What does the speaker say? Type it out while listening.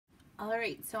All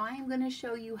right, so I am going to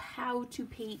show you how to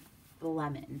paint the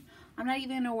lemon. I'm not even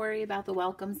going to worry about the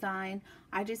welcome sign.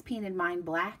 I just painted mine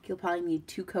black. You'll probably need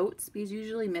 2 coats because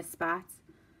usually miss spots.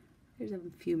 There's a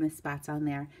few missed spots on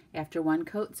there after 1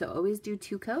 coat, so always do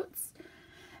 2 coats.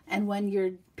 And when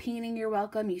you're painting your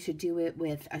welcome, you should do it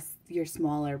with your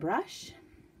smaller brush.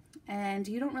 And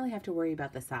you don't really have to worry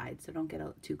about the sides, so don't get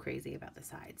too crazy about the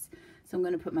sides. So I'm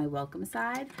going to put my welcome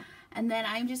side, and then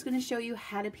I'm just going to show you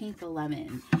how to paint the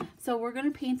lemon. So we're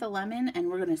going to paint the lemon, and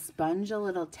we're going to sponge a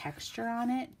little texture on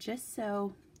it, just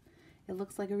so it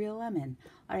looks like a real lemon.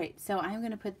 All right, so I'm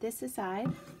going to put this aside.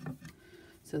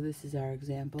 So this is our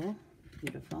example.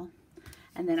 Beautiful.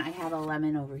 And then I have a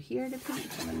lemon over here to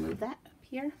paint. So I'm going to move that up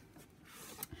here.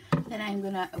 Then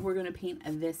we're going to paint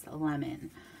this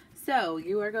lemon. So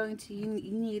you are going to,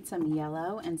 you need some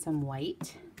yellow and some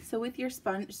white. So with your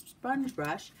sponge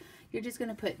brush, you're just going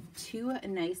to put 2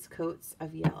 nice coats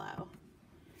of yellow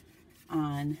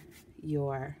on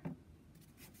your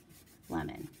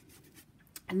lemon.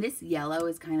 And this yellow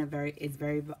is kind of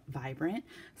very vibrant.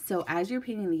 So as you're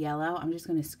painting the yellow, I'm just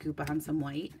going to scoop on some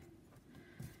white.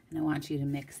 And I want you to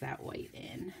mix that white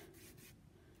in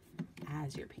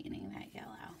as you're painting that yellow.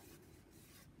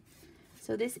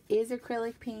 So this is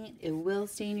acrylic paint. It will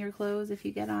stain your clothes if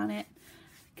you get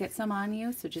some on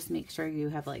you. So just make sure you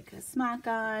have like a smock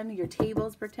on, your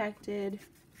table's protected,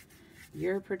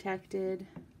 you're protected.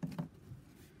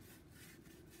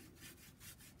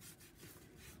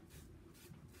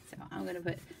 So I'm gonna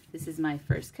put, this is my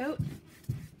first coat.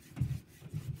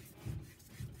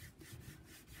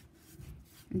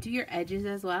 And do your edges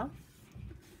as well.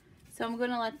 So I'm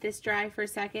gonna let this dry for a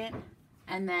second,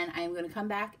 and then I'm going to come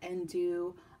back and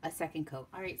do a second coat.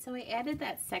 All right, so I added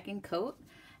that second coat,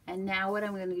 and now what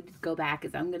I'm going to go back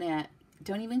is I'm going to,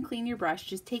 don't even clean your brush,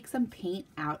 just take some paint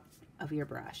out of your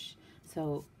brush.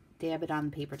 So dab it on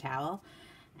the paper towel,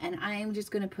 and I'm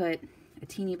just going to put a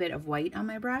teeny bit of white on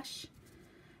my brush.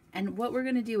 And what we're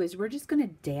going to do is we're just going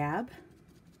to dab.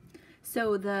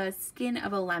 So the skin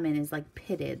of a lemon is like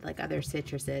pitted like other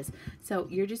citruses. So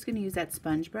you're just going to use that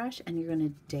sponge brush and you're going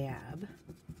to dab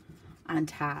on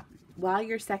top. While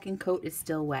your second coat is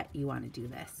still wet, you want to do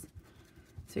this.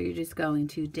 So you're just going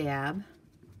to dab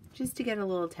just to get a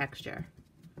little texture.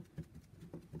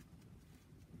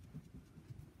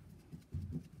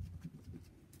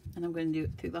 And I'm going to do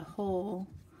it through the whole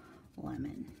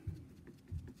lemon.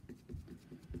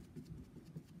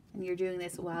 And you're doing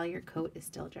this while your coat is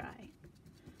still dry.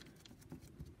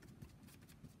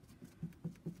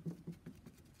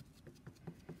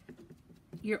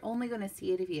 You're only going to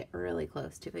see it if you get really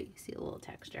close to it. You see a little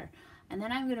texture. And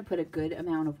then I'm going to put a good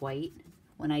amount of white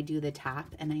when I do the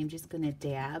top, and I'm just going to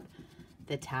dab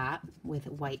the top with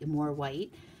white, more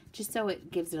white, just so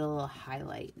it gives it a little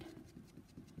highlight.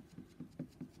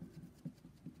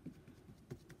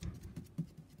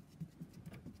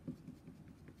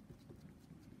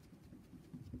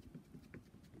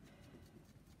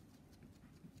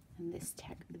 And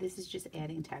this is just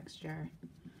adding texture.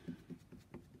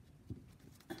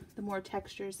 The more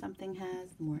texture something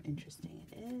has, the more interesting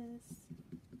it is.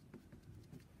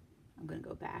 I'm going to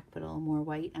go back, put a little more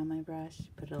white on my brush,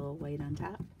 put a little white on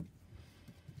top.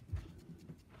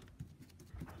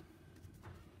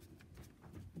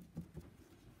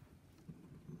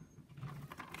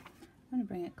 I'm going to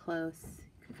bring it close.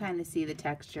 You can kind of see the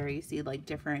texture. You see like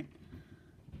different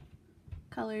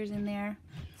colors in there.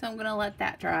 So I'm going to let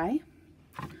that dry.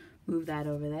 Move that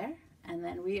over there. And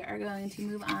then we are going to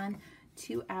move on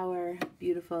to our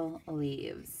beautiful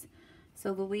leaves.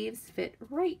 So the leaves fit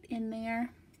right in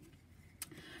there.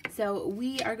 So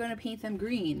we are going to paint them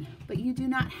green, but you do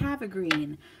not have a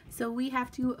green. So we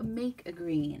have to make a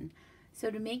green.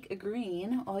 So to make a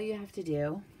green, all you have to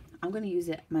do, I'm going to use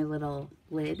my little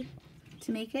lid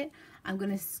to make it. I'm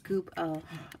going to scoop a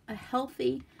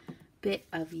healthy bit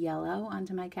of yellow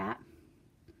onto my cap.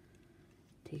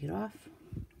 Take it off,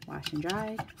 wash and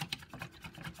dry.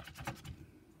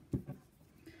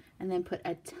 And then put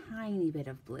a tiny bit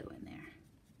of blue in there.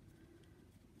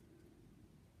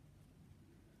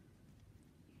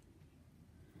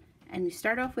 And you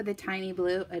start off with a tiny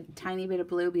bit of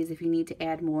blue, because if you need to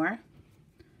add more,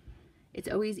 it's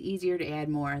always easier to add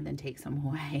more than take some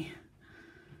away.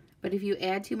 But if you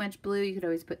add too much blue, you could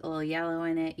always put a little yellow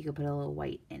in it. You could put a little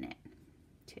white in it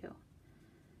too.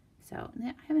 So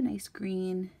I have a nice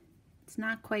green. It's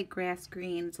not quite grass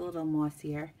green, it's a little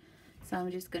mossier. So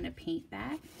I'm just going to paint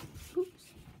that. Oops.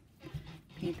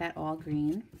 Paint that all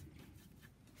green.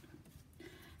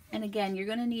 And again, you're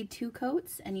going to need 2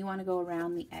 coats, and you want to go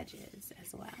around the edges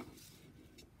as well.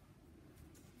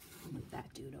 Move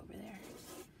that dude over there.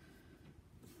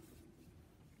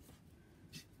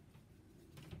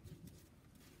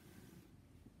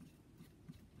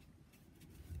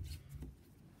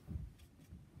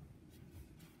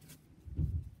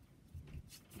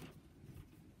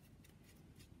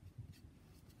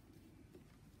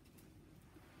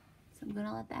 So I'm going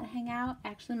to let that hang out.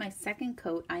 Actually, my second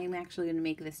coat, I am actually going to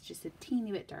make this just a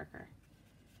teeny bit darker.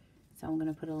 So I'm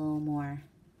going to put a little more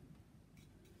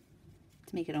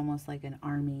to make it almost like an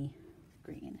army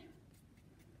green.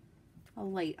 A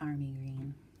light army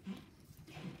green.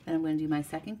 Then I'm going to do my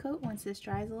second coat once this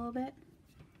dries a little bit.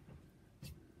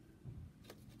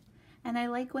 And I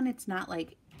like when it's not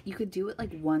like, you could do it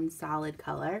like one solid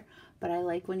color, but I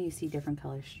like when you see different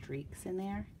color streaks in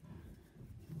there.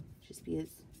 Just because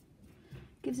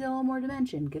it gives it a little more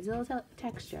dimension, gives it a little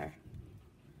texture.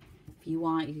 If you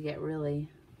want, you could get really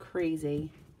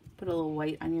crazy. Put a little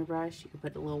white on your brush. You could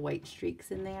put a little white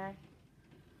streaks in there.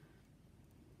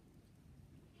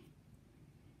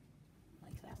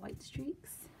 Like that, white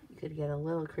streaks. You could get a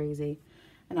little crazy.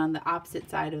 And on the opposite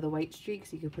side of the white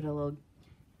streaks, you could put a little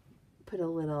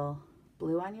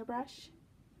blue on your brush.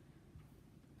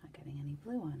 Not getting any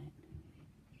blue on it.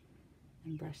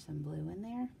 And brush some blue in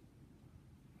there.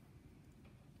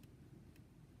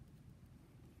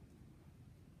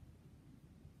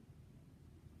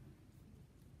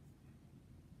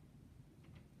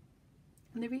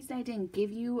 And the reason I didn't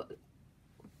give you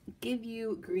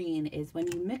green is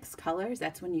when you mix colors,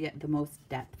 that's when you get the most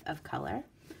depth of color.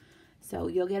 So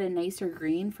you'll get a nicer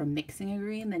green from mixing a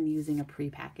green than using a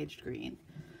prepackaged green.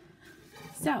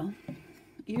 So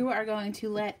you are going to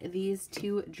let these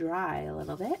two dry a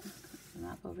little bit. Come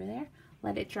up over there.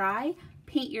 Let it dry.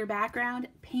 Paint your background,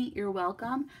 paint your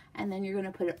welcome, and then you're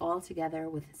going to put it all together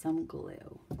with some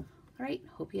glue. All right,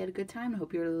 hope you had a good time. I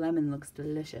hope your lemon looks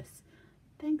delicious.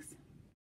 Thanks.